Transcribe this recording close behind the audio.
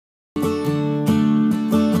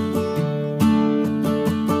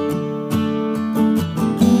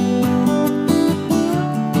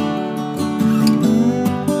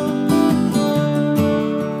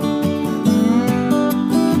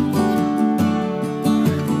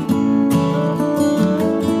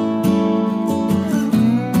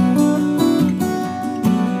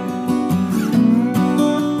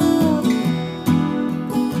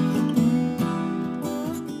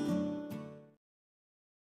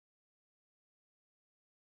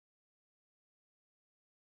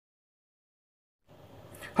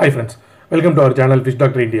Hi friends, welcome to our channel Fish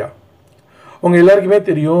Doctor India. உங்க எல்லாருக்குமே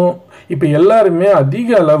தெரியும் இப்போ எல்லாரும் அதிக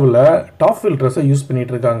அளவுல டாப் ஃபில்டர்ஸை யூஸ்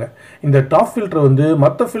பண்ணிட்டு இருக்காங்க. இந்த டாப் ஃபில்டர் வந்து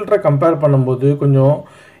மற்ற ஃபில்டரை கம்பேர் பண்ணும்போது கொஞ்சம்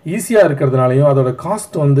ஈஸியா இருக்கிறதுனாலயும் அதோட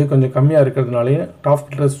காஸ்ட் வந்து கொஞ்சம் கம்மியா இருக்கிறதுனாலயும் டாப்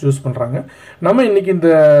ஃபில்டர்ஸ் யூஸ் பண்றாங்க. நம்ம இன்னைக்கு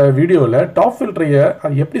இந்த வீடியோல டாப் ஃபில்டரை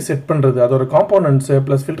எப்படி செட் பண்றது, அதோட காம்போனன்ட்ஸ்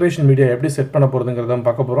ப்ளஸ் ஃபில்ட்ரேஷன் மீடியா எப்படி செட் பண்ண போறதுங்கறத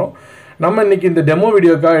பார்க்க போறோம். நம்ம இன்னைக்கு இந்த டெமோ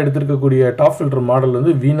வீடியோக்காக எடுத்துக்கக்கூடிய டாப் ஃபில்டர் மாடல்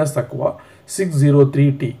வந்து வீனஸ் அக்வா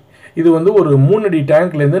 603T. இது வந்து ஒரு 3D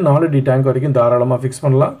டேங்க்லேருந்து 4D டேங்க் வரைக்கும் தாராளமாக ஃபிக்ஸ்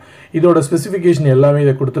பண்ணலாம். இதோட ஸ்பெசிஃபிகேஷன் எல்லாமே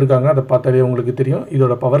இதை கொடுத்துருக்காங்க, அதை பார்த்தாலே உங்களுக்கு தெரியும்.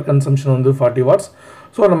 இதோட பவர் கன்சம்ஷன் வந்து 40 வாட்ஸ்.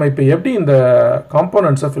 ஸோ நம்ம இப்போ எப்படி இந்த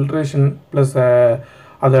காம்போனன்ட்ஸை ஃபில்ட்ரேஷன் ப்ளஸ்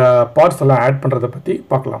அதை பார்ட்ஸ் எல்லாம் ஆட் பண்ணுறதை பற்றி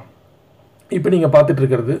பார்க்கலாம். இப்போ நீங்கள் பார்த்துட்டு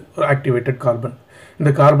இருக்கிறது ஒரு ஆக்டிவேட்டட் கார்பன்.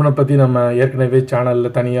 இந்த கார்பனை பற்றி நம்ம ஏற்கனவே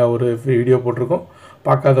சேனலில் தனியாக ஒரு வீடியோ போட்டிருக்கோம்,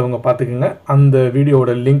 பார்க்காதவங்க பார்த்துக்குங்க. அந்த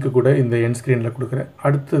வீடியோவோட லிங்க் கூட இந்த எண்ட் ஸ்க்ரீனில் கொடுக்குறேன்.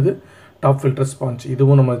 அடுத்தது டாப் ஃபில்டர் ஸ்பாஞ்ச்,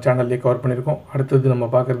 இதுவும் நம்ம சேனல்லே கவர் பண்ணியிருக்கோம். அடுத்தது நம்ம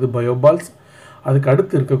பார்க்குறது பயோபால்ஸ். அதுக்கு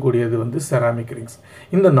அடுத்து இருக்கக்கூடியது வந்து செராமிக் ரிங்ஸ்.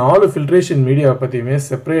 இந்த 4 ஃபில்ட்ரேஷன் மீடியாவை பற்றியுமே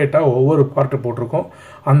செப்பரேட்டாக ஒவ்வொரு பார்ட்டு போட்டிருக்கோம்.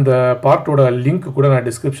 அந்த பார்ட்டோட லிங்க் கூட நான்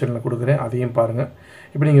டிஸ்கிரிப்ஷனில் கொடுக்குறேன், அதையும் பாருங்கள்.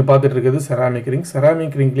 இப்போ நீங்கள் பார்த்துட்டு இருக்கிறது செராமிக் ரிங்.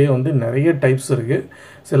 செராமிக் ரிங்லேயே வந்து நிறைய டைப்ஸ் இருக்குது.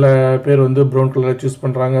 சில பேர் வந்து ப்ரௌன் கலரை சூஸ்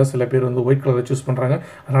பண்ணுறாங்க, சில பேர் வந்து ஒயிட் கலரை சூஸ் பண்ணுறாங்க.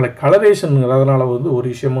 அதனால் கலரேஷனுங்கிறதுனால வந்து ஒரு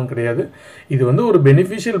விஷயமும் கிடையாது. இது வந்து ஒரு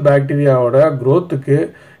பெனிஃபிஷியல் பாக்டீரியாவோட க்ரோத்துக்கு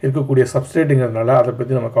இருக்கக்கூடிய சப்ஸ்ட்ரேட்டுங்கிறதுனால அதை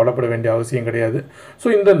பற்றி நம்ம கவலைப்பட வேண்டிய அவசியம் கிடையாது. ஸோ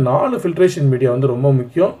இந்த 4 ஃபில்ட்ரேஷன் மீடியா வந்து ரொம்ப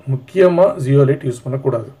முக்கியமாக ஜியோலைட் யூஸ்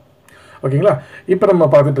பண்ணக்கூடாது. ஓகேங்களா? இப்போ நம்ம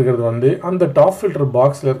பார்த்துட்டு இருக்கிறது வந்து அந்த டாப் ஃபில்டர்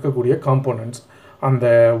பாக்ஸில் இருக்கக்கூடிய காம்போனன்ட்ஸ். அந்த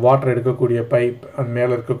வாட்டர் எடுக்கக்கூடிய பைப், அது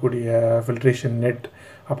மேலே இருக்கக்கூடிய ஃபில்ட்ரேஷன் நெட்,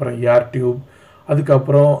 அப்புறம் ஏர் டியூப்,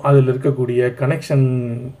 அதுக்கப்புறம் அதில் இருக்கக்கூடிய கனெக்ஷன்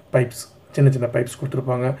பைப்ஸ், சின்ன சின்ன பைப்ஸ்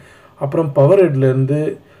கொடுத்துருப்பாங்க. அப்புறம் பவர் ஹெட்லேருந்து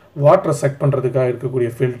வாட்டரை சக் பண்ணுறதுக்காக இருக்கக்கூடிய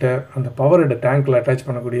ஃபில்டர், அந்த பவர் ஹெட்டை டேங்க்கில் அட்டாச்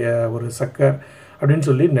பண்ணக்கூடிய ஒரு சக்கர் அப்படின்னு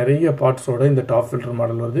சொல்லி நிறைய பார்ட்ஸோட இந்த டாப் ஃபில்டர்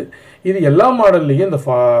மாடல் வருது. இது எல்லா மாடல்லையும் இந்த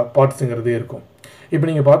பார்ட்ஸுங்கிறது இருக்கும். இப்போ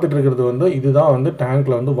நீங்கள் பார்த்துட்டு இருக்கிறது வந்து இதுதான் வந்து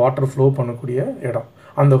டேங்க்கில் வந்து வாட்டர் ஃப்ளோ பண்ணக்கூடிய இடம்.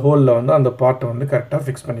 அந்த ஹோலில் வந்து அந்த பார்ட்டை வந்து கரெக்டாக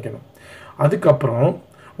ஃபிக்ஸ் பண்ணிக்கணும். அதுக்கப்புறம்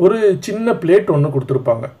ஒரு சின்ன பிளேட் ஒன்று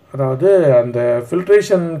கொடுத்துருப்பாங்க. அதாவது அந்த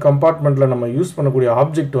ஃபில்ட்ரேஷன் கம்பார்ட்மெண்ட்டில் நம்ம யூஸ் பண்ணக்கூடிய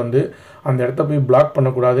ஆப்ஜெக்ட் வந்து அந்த இடத்த போய் பிளாக்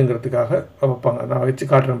பண்ணக்கூடாதுங்கிறதுக்காக வைப்பாங்க. நான் வச்சு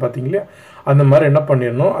காட்டுறேன் பார்த்தீங்களா, அந்த மாதிரி என்ன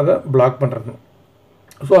பண்ணிடணும், அதை பிளாக் பண்ணுறணும்.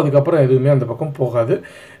 ஸோ அதுக்கப்புறம் எதுவுமே அந்த பக்கம் போகாது.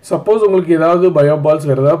 சப்போஸ் உங்களுக்கு ஏதாவது பயோபால்ஸ்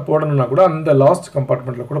வேறு ஏதாவது போடணுன்னா கூட அந்த லாஸ்ட்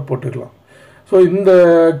கம்பார்ட்மெண்ட்டில் கூட போட்டுக்கலாம். ஸோ இந்த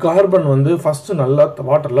கார்பன் வந்து ஃபஸ்ட்டு நல்லா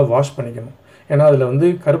வாட்டரில் வாஷ் பண்ணிக்கணும். ஏன்னா அதில் வந்து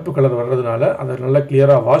கருப்பு கலர் வர்றதுனால அதை நல்லா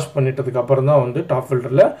கிளியராக வாஷ் பண்ணிட்டதுக்கு அப்புறம் தான் வந்து டாப்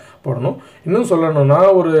ஃபில்டரில் போடணும். இன்னும் சொல்லணும்னா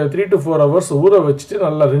ஒரு 3 to 4 ஹவர்ஸ் ஊற வச்சுட்டு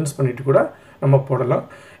நல்லா ரின்ஸ் பண்ணிவிட்டு கூட நம்ம போடலாம்.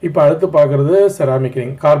 இப்போ அடுத்து பார்க்குறது செராமிக்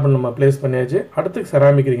ரிங். கார்பன் நம்ம ப்ளேஸ் பண்ணியாச்சு. அடுத்து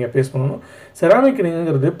செராமிக் ரிங்கை ப்ளேஸ் பண்ணணும். செராமிக்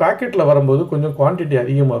ரிங்குங்கிறது பேக்கெட்டில் வரும்போது கொஞ்சம் குவான்டிட்டி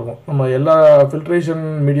அதிகமாக இருக்கும். நம்ம எல்லா ஃபில்ட்ரேஷன்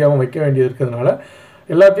மீடியாவும் வைக்க வேண்டியது இருக்கிறதுனால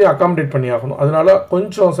எல்லாத்தையும் அகாமடேட் பண்ணி ஆகணும். அதனால்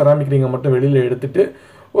கொஞ்சம் செராமிக் ரிங்கை மட்டும் வெளியில் எடுத்துகிட்டு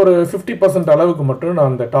ஒரு 50% அளவுக்கு மட்டும் நான்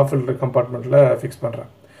அந்த டாப் ஃபில்டர் கம்பார்ட்மெண்ட்டில் ஃபிக்ஸ் பண்ணுறேன்.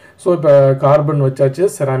 ஸோ இப்போ கார்பன் வச்சாச்சு,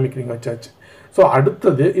 செராமிக் ரிங் வச்சாச்சு. ஸோ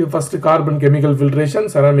அடுத்தது இது first carbon chemical filtration,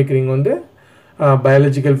 ceramic ring வந்து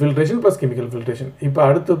biological filtration plus chemical filtration. இப்போ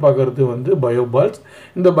அடுத்து பார்க்குறது வந்து பயோபால்ஸ்.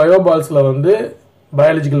 இந்த பயோபால்ஸில் வந்து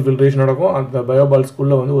பயாலஜிக்கல் ஃபில்ட்ரேஷன் நடக்கும். அந்த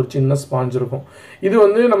பயோபால்ஸ்குள்ளே வந்து ஒரு சின்ன ஸ்பாஞ்ச் இருக்கும். இது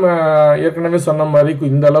வந்து நம்ம ஏற்கனவே சொன்ன மாதிரி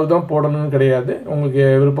இந்த அளவு தான் போடணும்னு கிடையாது. உங்களுக்கு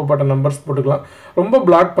விருப்பப்பட்ட நம்பர்ஸ் போட்டுக்கலாம். ரொம்ப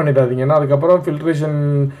பிளாக் பண்ணிடாதீங்க, ஏன்னா அதுக்கப்புறம் ஃபில்ட்ரேஷன்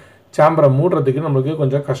சேம்பரை மூடுறதுக்கு நம்மளுக்கு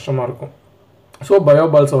கொஞ்சம் கஷ்டமாக இருக்கும். ஸோ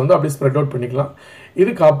பயோபால்ஸை வந்து அப்படியே ஸ்ப்ரெட் அவுட் பண்ணிக்கலாம்.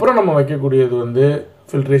 இதுக்கப்புறம் நம்ம வைக்கக்கூடியது வந்து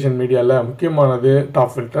ஃபில்ட்ரேஷன் மீடியாவில் முக்கியமானது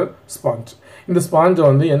டாப் ஃபில்டர் ஸ்பாஞ்ச். இந்த ஸ்பாஞ்சை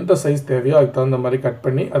வந்து எந்த சைஸ் தேவையோ அதுக்கு தகுந்த மாதிரி கட்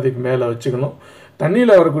பண்ணி அதுக்கு மேலே வச்சுக்கணும்.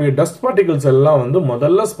 தண்ணியில் வரக்கூடிய டஸ்ட் பார்ட்டிகல்ஸ் எல்லாம் வந்து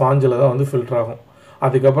முதல்ல ஸ்பாஞ்சில் தான் வந்து ஃபில்டர் ஆகும்.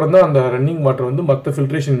 அதுக்கப்புறம் தான் அந்த ரன்னிங் வாட்டர் வந்து மற்ற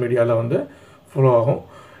ஃபில்ட்ரேஷன் மீடியாவில் வந்து ஃப்ளோ ஆகும்.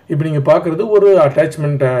 இப்போ நீங்கள் பார்க்குறது ஒரு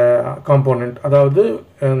அட்டாச்மெண்ட் காம்போனண்ட். அதாவது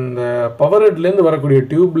இந்த பவர் ஹெட்லேருந்து வரக்கூடிய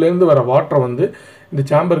டியூப்லேருந்து வர வாட்டரை வந்து இந்த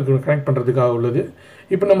சேம்பருக்கு கனெக்ட் பண்ணுறதுக்காக உள்ளது.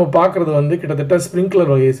 இப்போ நம்ம பார்க்குறது வந்து கிட்டத்தட்ட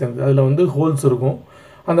ஸ்ப்ரிங்க்லர் வகையை சேர்ந்து அதில் வந்து ஹோல்ஸ் இருக்கும்.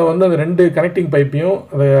 அந்த வந்து அந்த 2 கனெக்டிங் பைப்பையும்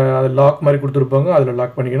அதை லாக் மாதிரி கொடுத்துருப்பாங்க, அதில்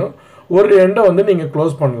லாக் பண்ணிக்கணும். ஒரு எண்டை வந்து நீங்கள்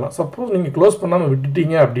க்ளோஸ் பண்ணலாம். சப்போஸ் நீங்கள் க்ளோஸ் பண்ணாமல்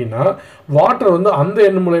விட்டுட்டீங்க அப்படின்னா வாட்டர் வந்து அந்த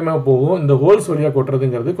எண்டு மூலயமா போகும். இந்த ஹோல்ஸ் வழியாக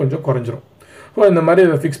கொட்டுறதுங்கிறது கொஞ்சம் குறைஞ்சிரும். ஸோ இந்த மாதிரி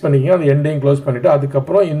அதை ஃபிக்ஸ் பண்ணிக்கிங்க. அந்த எண்டையும் க்ளோஸ் பண்ணிவிட்டு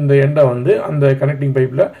அதுக்கப்புறம் இந்த எண்டை வந்து அந்த கனெக்டிங்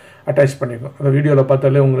பைப்பில் அட்டாச் பண்ணிக்கணும். அந்த வீடியோவில்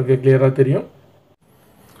பார்த்தாலே உங்களுக்கு கிளியராக தெரியும்.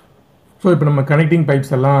 ஸோ இப்போ நம்ம கனெக்டிங்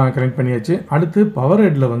பைப்ஸ் எல்லாம் கனெக்ட் பண்ணியாச்சு. அடுத்து பவர்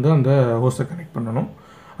ஹெட்டில் வந்து அந்த ஹோஸை கனெக்ட் பண்ணணும்.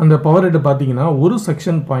 அந்த பவர் ஹெட் பார்த்தீங்கன்னா ஒரு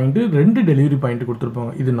செக்ஷன் பாயிண்ட்டு 2 டெலிவரி பாயிண்ட்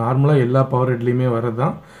கொடுத்துருப்பாங்க. இது நார்மலாக எல்லா பவர் ஹெட்லேயுமே வரது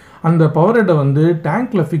தான். அந்த பவர் ஹெட்டை வந்து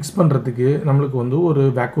டேங்க்கில் ஃபிக்ஸ் பண்ணுறதுக்கு நம்மளுக்கு வந்து ஒரு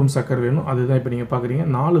வேக்யூம் சக்கர் வேணும். அதுதான் இப்போ நீங்கள் பார்க்குறீங்க.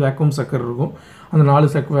 4 வேக்யூம் சக்கர் இருக்கும். அந்த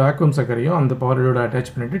 4 வேக்யூம் சக்கரையும் அந்த பவர் ஹெட்டோட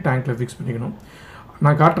அட்டாச் பண்ணிவிட்டு டேங்க்கில் ஃபிக்ஸ் பண்ணிக்கணும்.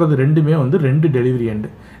 நான் காட்டுறது ரெண்டுமே வந்து 2 டெலிவரி எண்டு.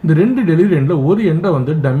 இந்த 2 டெலிவரி எண்டில் ஒரு எண்டை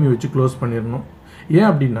வந்து டம்மி வச்சு க்ளோஸ் பண்ணிடணும். ஏன்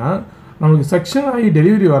அப்படின்னா நமக்கு செக்ஷன் ஆகி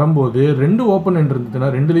டெலிவரி வரும்போது 2 ஓப்பன் எண்ட் இருந்ததுன்னா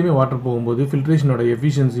 2லேயுமே வாட்டர் போகும்போது ஃபில்ட்ரேஷனோட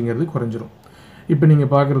எஃபிஷியன்சிங்கிறது குறைஞ்சிரும். இப்போ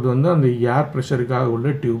நீங்கள் பார்க்குறது வந்து அந்த ஏர் ப்ரெஷருக்காக உள்ள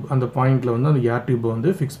டியூப், அந்த பாயிண்டில் வந்து அந்த ஏர் டியூப்பை வந்து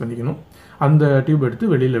ஃபிக்ஸ் பண்ணிக்கணும். அந்த டியூப் எடுத்து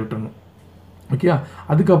வெளியில் விட்டுறணும். ஓகே,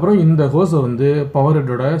 அதுக்கப்புறம் இந்த ஹோஸை வந்து பவர்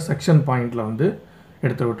ஹெட்டோட செக்ஷன் பாயிண்டில் வந்து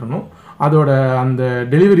எடுத்து விட்டுறணும். அதோட அந்த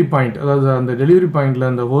டெலிவரி பாயிண்ட், அதாவது அந்த டெலிவரி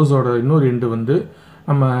பாயிண்டில் அந்த ஹோஸோட இன்னொரு எண்டு வந்து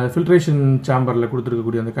நம்ம ஃபில்ட்ரேஷன் சேம்பரில்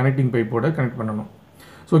கொடுத்துருக்கக்கூடிய அந்த கனெக்டிங் பைப்போட கனெக்ட் பண்ணணும்.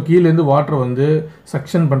 ஸோ கீழேருந்து வாட்டரை வந்து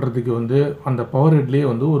செக்ஷன் பண்ணுறதுக்கு வந்து அந்த பவர் ஹெட்லேயே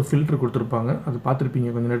வந்து ஒரு ஃபில்ட்ரு கொடுத்துருப்பாங்க. அது பார்த்துருப்பீங்க,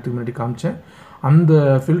 கொஞ்சம் நேரத்துக்கு முன்னாடி காமிச்சேன். அந்த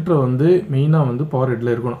ஃபில்ட்ரை வந்து மெயினாக வந்து பவர்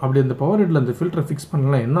ஹெட்டில் இருக்கணும். அப்படி அந்த பவர் ஹெட்டில் அந்த ஃபில்ட்ரை ஃபிக்ஸ்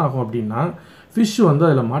பண்ணலாம் என்ன ஆகும் அப்படின்னா ஃபிஷ் வந்து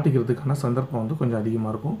அதில் மாட்டிக்கிறதுக்கான சந்தர்ப்பம் வந்து கொஞ்சம்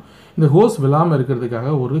அதிகமாக இருக்கும். இந்த ஹோஸ் விழாமல்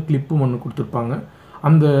இருக்கிறதுக்காக ஒரு கிளிப்பு ஒன்று கொடுத்துருப்பாங்க.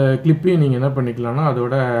 அந்த கிளிப்பையும் நீங்கள் என்ன பண்ணிக்கலாம்னா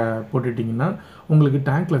அதோட போட்டுட்டிங்கன்னா உங்களுக்கு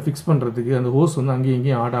டேங்க்கில் ஃபிக்ஸ் பண்ணுறதுக்கு அந்த ஹோஸ் வந்து அங்கேயும்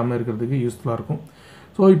இங்கேயும் ஆடாமல் இருக்கிறதுக்கு யூஸ்ஃபுல்லாக இருக்கும்.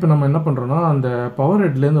 ஸோ இப்போ நம்ம என்ன பண்ணுறோன்னா அந்த பவர்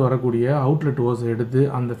ஹெட்லேருந்து வரக்கூடிய அவுட்லெட் ஹோஸை எடுத்து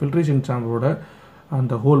அந்த ஃபில்ட்ரேஷன் சேம்பரோட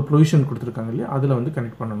அந்த ஹோல் ப்ரொவிஷன் கொடுத்துருக்காங்க இல்லையா, அதில் வந்து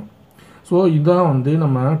கனெக்ட் பண்ணணும். ஸோ இதுதான் வந்து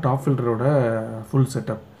நம்ம டாப் ஃபில்டரோட ஃபுல்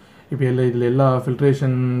செட்டப். இப்போ இதில் எல்லா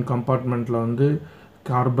ஃபில்ட்ரேஷன் கம்பார்ட்மெண்ட்டில் வந்து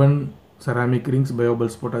கார்பன், செராமிக் ரிங்ஸ்,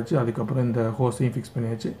 பயோபல்ஸ் போட்டாச்சு. அதுக்கப்புறம் இந்த ஹோஸையும் ஃபிக்ஸ்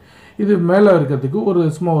பண்ணியாச்சு. இது மேலே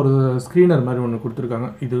இருக்கிறதுக்கு சும்மா ஒரு ஸ்க்ரீனர் மாதிரி ஒன்று கொடுத்துருக்காங்க.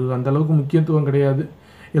 இது அந்தளவுக்கு முக்கியத்துவம் கிடையாது,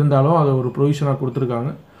 இருந்தாலும் அதை ஒரு ப்ரொவிஷனாக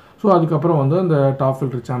கொடுத்துருக்காங்க. ஸோ அதுக்கப்புறம் வந்து அந்த டாப்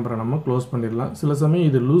ஃபில்டர் சேம்பரை நம்ம க்ளோஸ் பண்ணிடலாம். சில சமயம்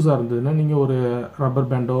இது லூஸாக இருந்ததுன்னா நீங்கள் ஒரு ரப்பர்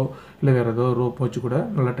பேண்டோ இல்லை வேறு ஏதோ ரோப் வச்சு கூட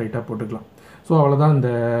நல்லா டைட்டாக போட்டுக்கலாம். ஸோ அவ்வளோதான்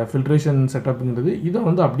இந்த ஃபில்ட்ரேஷன் செட்டப்புங்கிறது. இதை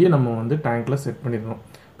வந்து அப்படியே நம்ம வந்து டேங்க்கில் செட் பண்ணிடணும்.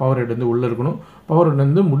 பவர் ஹெட் வந்து உள்ளே இருக்கணும். பவர் ஹெட்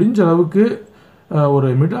வந்து முடிஞ்ச அளவுக்கு ஒரு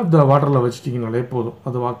மிட் ஆஃப் த வாட்டரில் வச்சுட்டிங்கனாலே போதும்.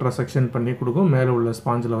 அது வாட்டரை செக்ஷன் பண்ணி கொடுக்கும். மேலே உள்ள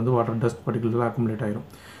ஸ்பாஞ்சில் வந்து வாட்டர் டஸ்ட் பார்ட்டிகல்லாம் அக்குமுலேட் ஆகிடும்.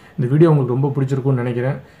 இந்த வீடியோ உங்களுக்கு ரொம்ப பிடிச்சிருக்கும்னு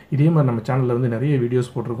நினைக்கிறேன். இதே மாதிரி நம்ம சேனலில் வந்து நிறைய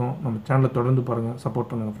வீடியோஸ் போட்டிருக்கோம். நம்ம சேனலை தொடர்ந்து பாருங்கள்,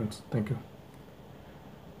 சப்போர்ட் பண்ணுங்கள் friends. Thank you.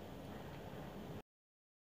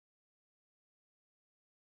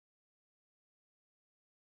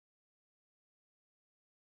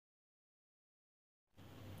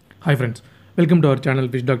 Hi friends, welcome to our channel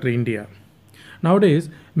Fish Doctor India. Nowadays,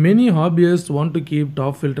 many hobbyists want to keep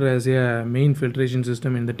top filter as a main filtration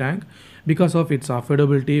system in the tank because of its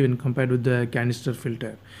affordability when compared with the canister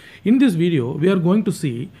filter. In this video, we are going to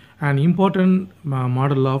see an important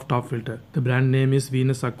model of top filter. The brand name is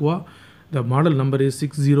Venus Aqua. The model number is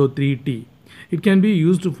 603T. It can be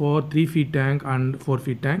used for 3 feet tank and 4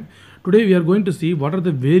 feet tank. Today we are going to see what are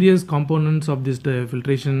the various components of this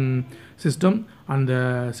filtration system and the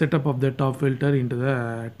setup of the top filter into the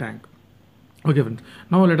tank. Okay friends,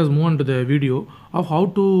 now let us move on to the video of how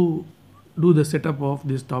to do the setup of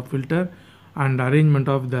this top filter and arrangement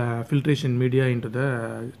of the filtration media into the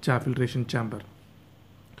filtration chamber.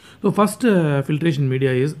 So first filtration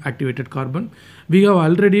media is activated carbon. We have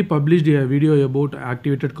already published a video about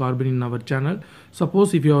activated carbon in our channel.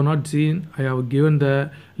 Suppose if you have not seen, I have given the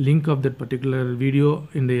link of that particular video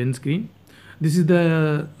in the end screen. This is the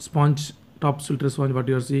sponge, top filter sponge what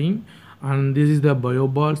you are seeing, and this is the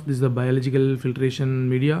Bioballs. This is the biological filtration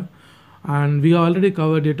media, and we have already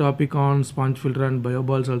covered a topic on sponge filter and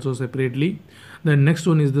Bioballs also separately. The next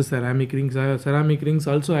one is the ceramic rings. Ceramic rings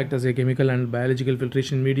also act as a chemical and biological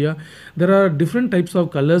filtration media. There are different types of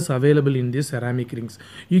colors available in these ceramic rings.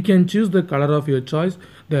 You can choose the color of your choice.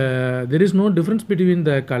 There is no difference between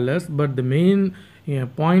the colors, but the main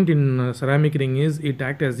point in ceramic ring is it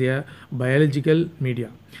acts as a biological media.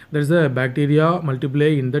 There is a bacteria multiply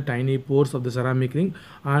in the tiny pores of the ceramic ring,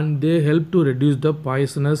 and they help to reduce the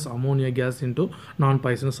poisonous ammonia gas into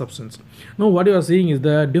non-poisonous substance. Now what you are seeing is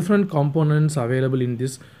the different components available in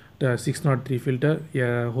this 603 filter,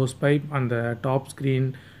 a hose pipe and the top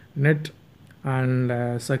screen net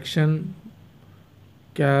and suction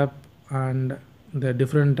cap and the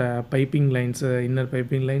different piping lines, inner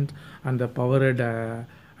piping lines and the power head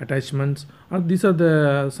attachments. These are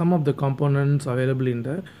the some of the components available in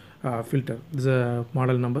the filter. This is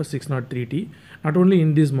model number 603T. Not only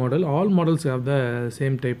in this model, all models have the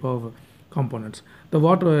same type of components. The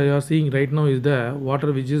water you are seeing right now is the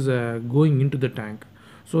water which is going into the tank.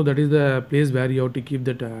 So that is the place where you have to keep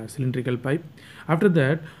that cylindrical pipe. After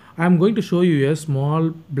that, I am going to show you a small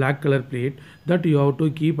black color plate that you have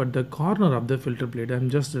to keep at the corner of the filter plate. I am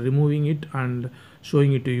just removing it and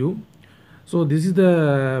showing it to you. So this is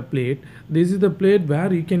the plate. This is the plate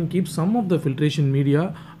where you can keep some of the filtration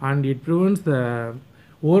media, and it prevents the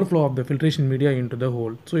overflow of the filtration media into the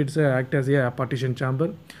hole. So it's act as a partition chamber.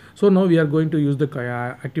 So now we are going to use the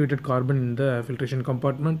activated carbon in the filtration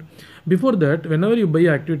compartment. Before that, whenever you buy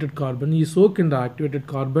activated carbon, you soak in the activated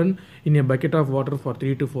carbon in a bucket of water for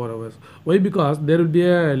 3 to 4 hours. Why? Because there will be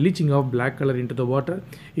a leaching of black color into the water.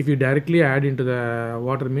 If you directly add into the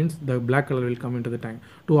water, means the black color will come into the tank.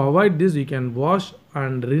 To avoid this, you can wash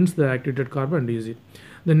and rinse the activated carbon and use it.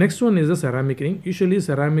 The next one is the ceramic ring. Usually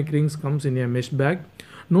ceramic rings comes in a mesh bag.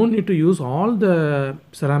 No need to use all the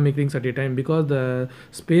ceramic rings at a time because the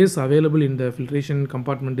space available in the filtration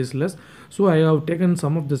compartment is less. So I have taken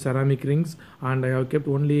some of the ceramic rings and I have kept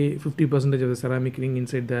only 50% of the ceramic ring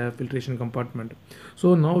inside the filtration compartment.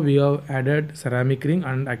 So now we have added ceramic ring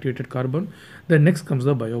and activated carbon. The next comes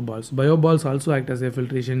the bioballs. Bioballs also act as a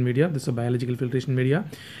filtration media. This is a biological filtration media.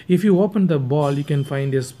 If you open the ball, you can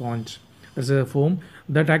find a sponge. That's a foam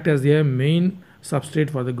that act as the main substrate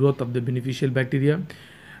for the growth of the beneficial bacteria.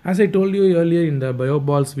 As I told you earlier in the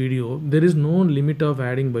bioballs video, there is no limit of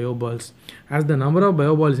adding bioballs. As the number of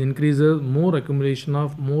bioballs increases, more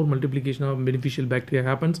multiplication of beneficial bacteria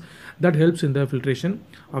happens. That helps in the filtration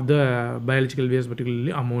of the biological waste,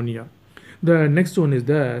 particularly ammonia. The next one is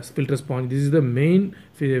the filter sponge. This is the main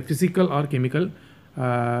physical or chemical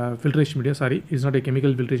filtration media. Sorry, it's not a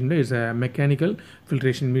chemical filtration media, it's a mechanical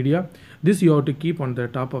filtration media. This you have to keep on the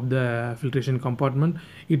top of the filtration compartment.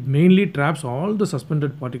 It mainly traps all the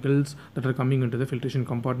suspended particles that are coming into the filtration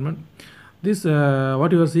compartment. This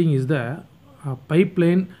what you are seeing is the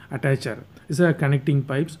pipeline attacher. It's a connecting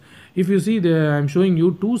pipes. If you see I'm showing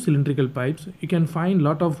you two cylindrical pipes. You can find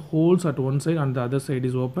lot of holes at one side and the other side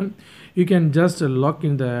is open. You can just lock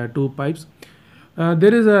in the two pipes.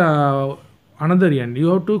 There is another end. You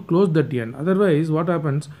have to close that end. Otherwise, what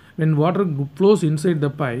happens when water flows inside the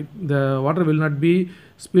pipe, the water will not be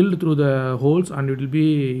spilled through the holes and it will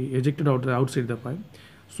be ejected outside the pipe.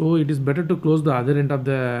 So it is better to close the other end of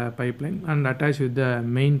the pipeline and attach with the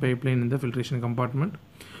main pipeline in the filtration compartment.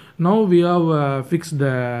 Now we have fixed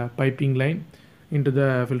the piping line into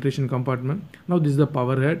the filtration compartment. Now this is the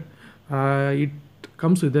power head. It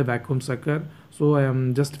comes with a vacuum sucker. So I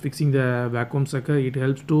am just fixing the vacuum sucker. It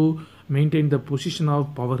helps to maintain the position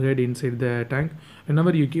of power head inside the tank.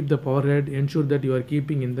 Whenever you keep the power head, ensure that you are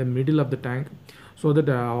keeping in the middle of the tank so that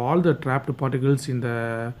all the trapped particles in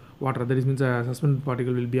the water, that means a suspended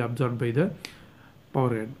particle, will be absorbed by the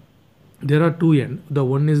power head. There are two ends. The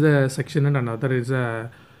one is the section end and other is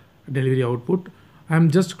a delivery output. I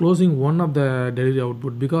am just closing one of the delivery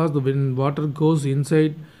output because when water goes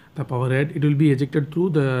inside the power head, it will be ejected through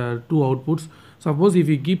the two outputs. Suppose if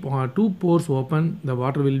you keep two pores open, the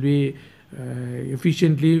water will be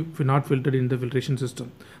efficiently not filtered in the filtration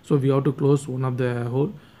system. So we have to close one of the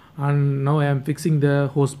hole. And now I am fixing the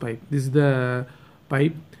hose pipe. This is the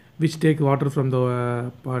pipe which take water from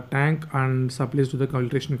the tank and supplies to the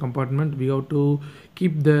filtration compartment. We have to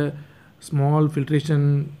keep the small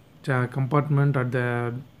filtration compartment at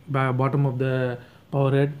the bottom of the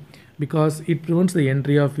power head because it prevents the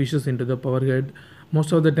entry of fishes into the power head.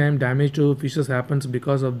 Most of the time damage to fishes happens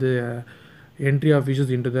because of the entry of fishes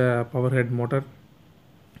into the power head motor.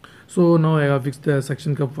 So now I have fixed the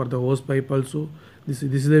suction cup for the hose pipe also. This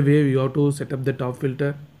is the way we have to set up the top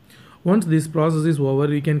filter. Once this process is over,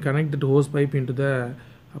 we can connect the hose pipe into the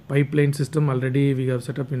pipeline system already we have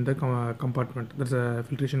set up in the compartment. That's a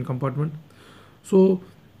filtration compartment. So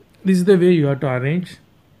this is the way you have to arrange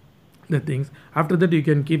the things. After that, you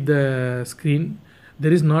can keep the screen.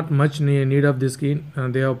 There is not much need of this screen.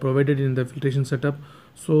 They have provided in the filtration setup.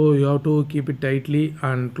 So you have to keep it tightly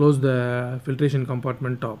and close the filtration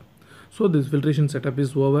compartment top. So this filtration setup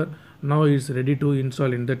is over. Now it's ready to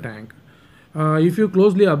install in the tank. If you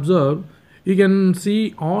closely observe, you can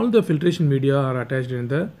see all the filtration media are attached in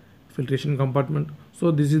the filtration compartment.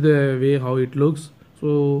 So this is the way how it looks.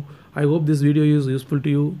 So I hope this video is useful to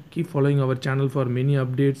you. Keep following our channel for many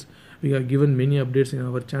updates. We have given many updates in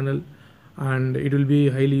our channel and it will be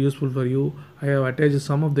highly useful for you. I have attached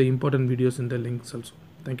some of the important videos in the links also.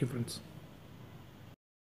 Thank you, friends.